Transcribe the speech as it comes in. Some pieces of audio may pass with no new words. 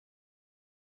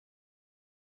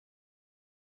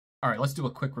All right, let's do a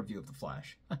quick review of The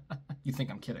Flash. You think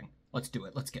I'm kidding? Let's do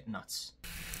it. Let's get nuts.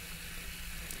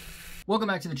 Welcome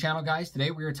back to the channel, guys.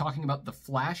 Today we are talking about The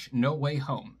Flash No Way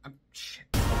Home. Shit.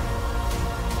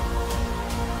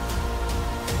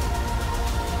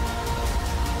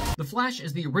 The Flash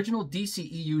is the original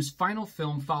DCEU's final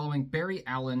film following Barry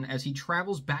Allen as he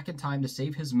travels back in time to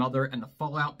save his mother and the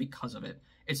fallout because of it.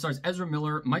 It stars Ezra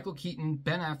Miller, Michael Keaton,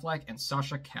 Ben Affleck, and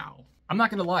Sasha Calle. I'm not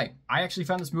gonna lie, I actually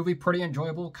found this movie pretty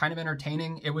enjoyable, kind of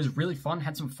entertaining. It was really fun,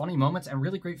 had some funny moments, and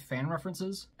really great fan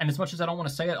references. And as much as I don't want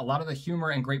to say it, a lot of the humor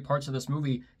and great parts of this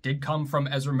movie did come from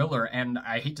Ezra Miller, and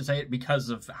I hate to say it because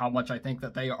of how much I think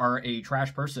that they are a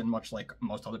trash person, much like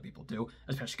most other people do,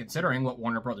 especially considering what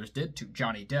Warner Brothers did to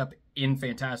Johnny Depp in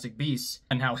Fantastic Beasts,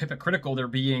 and how hypocritical they're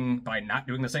being by not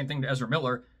doing the same thing to Ezra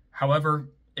Miller. However,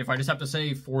 if I just have to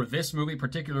say, for this movie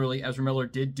particularly, Ezra Miller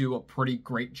did do a pretty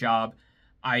great job.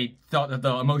 I thought that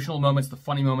the emotional moments, the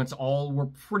funny moments, all were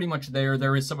pretty much there.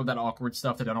 There is some of that awkward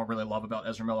stuff that I don't really love about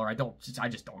Ezra Miller. I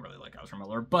just don't really like Ezra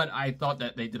Miller, but I thought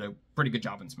that they did a pretty good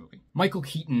job in this movie. Michael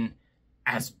Keaton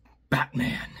as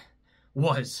Batman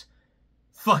was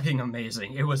fucking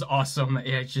amazing. It was awesome.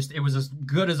 It was as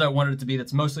good as I wanted it to be.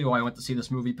 That's mostly why I went to see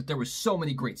this movie, but there was so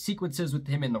many great sequences with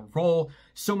him in the role,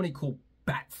 so many cool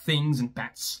bat things and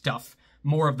bat stuff,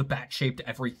 more of the bat-shaped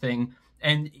everything,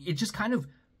 and it just kind of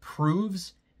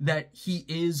proves that he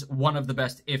is one of the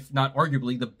best, if not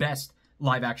arguably the best,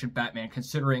 live-action Batman,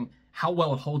 considering how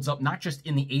well it holds up, not just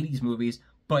in the 80s movies,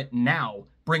 but now,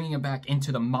 bringing it back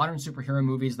into the modern superhero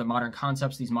movies, the modern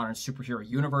concepts, these modern superhero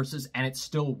universes, and it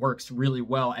still works really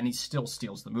well, and he still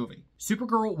steals the movie.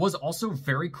 Supergirl was also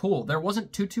very cool. There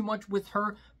wasn't too much with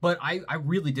her, but I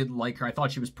really did like her. I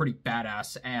thought she was pretty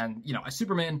badass, and, you know, a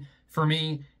Superman, for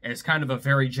me, is kind of a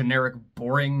very generic,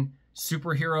 boring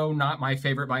superhero, not my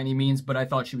favorite by any means, but I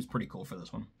thought she was pretty cool for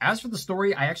this one. As for the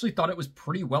story, I actually thought it was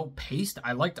pretty well paced.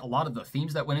 I liked a lot of the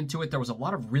themes that went into it. There was a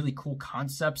lot of really cool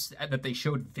concepts that they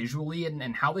showed visually,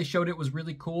 and how they showed it was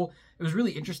really cool. It was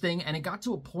really interesting, and it got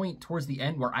to a point towards the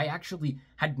end where I actually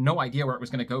had no idea where it was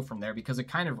going to go from there, because it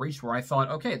kind of reached where I thought,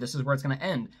 okay, this is where it's going to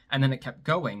end, and then it kept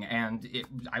going, and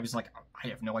I was like, I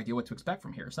have no idea what to expect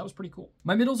from here, so that was pretty cool.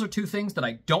 My middles are two things that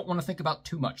I don't want to think about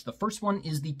too much. The first one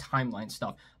is the timeline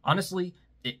stuff. Honestly,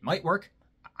 it might work.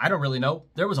 I don't really know.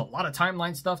 There was a lot of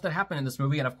timeline stuff that happened in this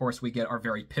movie, and of course we get our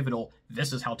very pivotal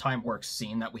 "this is how time works"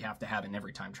 scene that we have to have in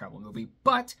every time travel movie.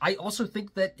 But I also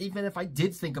think that even if I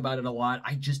did think about it a lot,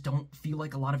 I just don't feel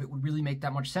like a lot of it would really make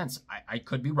that much sense. I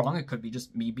could be wrong. It could be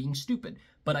just me being stupid.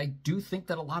 But I do think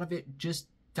that a lot of it just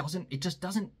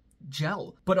doesn't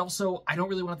gel. But also, I don't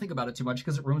really want to think about it too much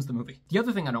because it ruins the movie. The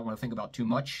other thing I don't want to think about too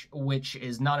much, which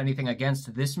is not anything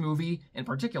against this movie in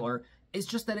particular, is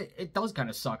just that it does kind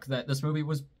of suck that this movie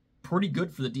was pretty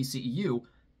good for the DCEU,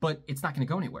 but it's not going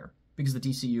to go anywhere because the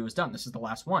DCEU is done. This is the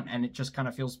last one, and it just kind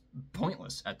of feels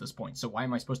pointless at this point. So why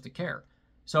am I supposed to care?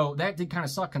 So that did kind of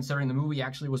suck considering the movie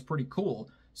actually was pretty cool.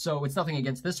 So it's nothing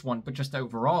against this one, but just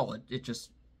overall, it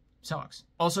just sucks.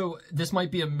 Also, this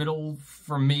might be a middle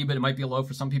for me, but it might be a low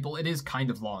for some people. It is kind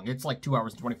of long. It's like 2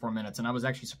 hours and 24 minutes, and I was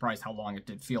actually surprised how long it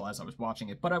did feel as I was watching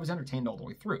it, but I was entertained all the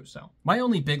way through, so. My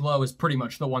only big low is pretty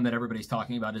much the one that everybody's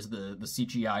talking about, is the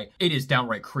CGI. It is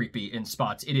downright creepy in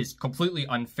spots. It is completely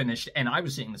unfinished, and I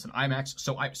was seeing this in IMAX,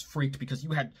 so I was freaked because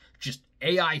you had just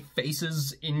AI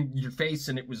faces in your face,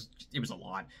 and it was a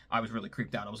lot. I was really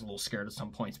creeped out. I was a little scared at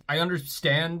some points. I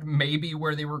understand maybe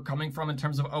where they were coming from in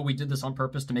terms of, oh, we did this on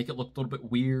purpose to make it look a little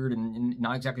bit weird and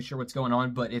not exactly sure what's going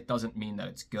on, but it doesn't mean that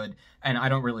it's good. And I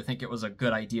don't really think it was a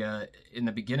good idea in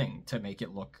the beginning to make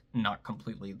it look not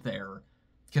completely there,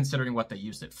 considering what they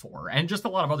used it for. And just a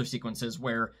lot of other sequences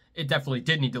where it definitely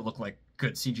did need to look like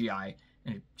good CGI,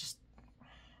 and it just...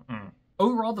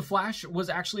 Overall, The Flash was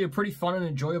actually a pretty fun and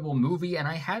enjoyable movie, and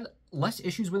I had less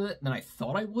issues with it than I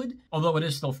thought I would, although it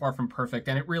is still far from perfect,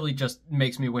 and it really just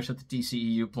makes me wish that the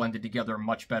DCEU blended together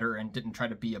much better and didn't try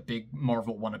to be a big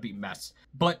Marvel wannabe mess.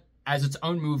 But as its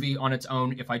own movie on its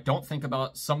own, if I don't think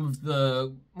about some of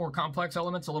the more complex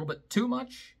elements a little bit too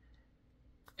much,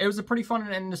 it was a pretty fun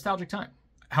and nostalgic time.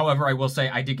 However, I will say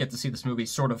I did get to see this movie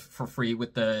sort of for free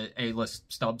with the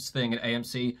A-list stubs thing at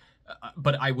AMC,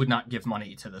 but I would not give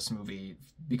money to this movie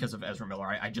because of Ezra Miller.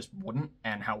 I just wouldn't,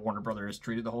 and how Warner Brothers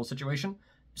treated the whole situation.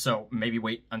 So maybe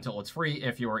wait until it's free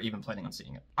if you're even planning on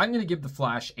seeing it. I'm going to give The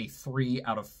Flash a 3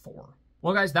 out of 4.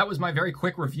 Well, guys, that was my very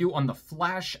quick review on The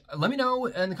Flash. Let me know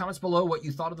in the comments below what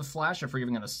you thought of The Flash, if we're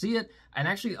even going to see it. And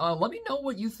actually, let me know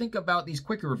what you think about these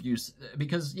quicker reviews,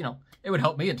 because, you know, it would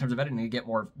help me in terms of editing to get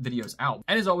more videos out.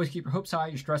 And as always, keep your hopes high,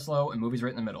 your stress low, and movies right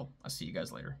in the middle. I'll see you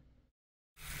guys later.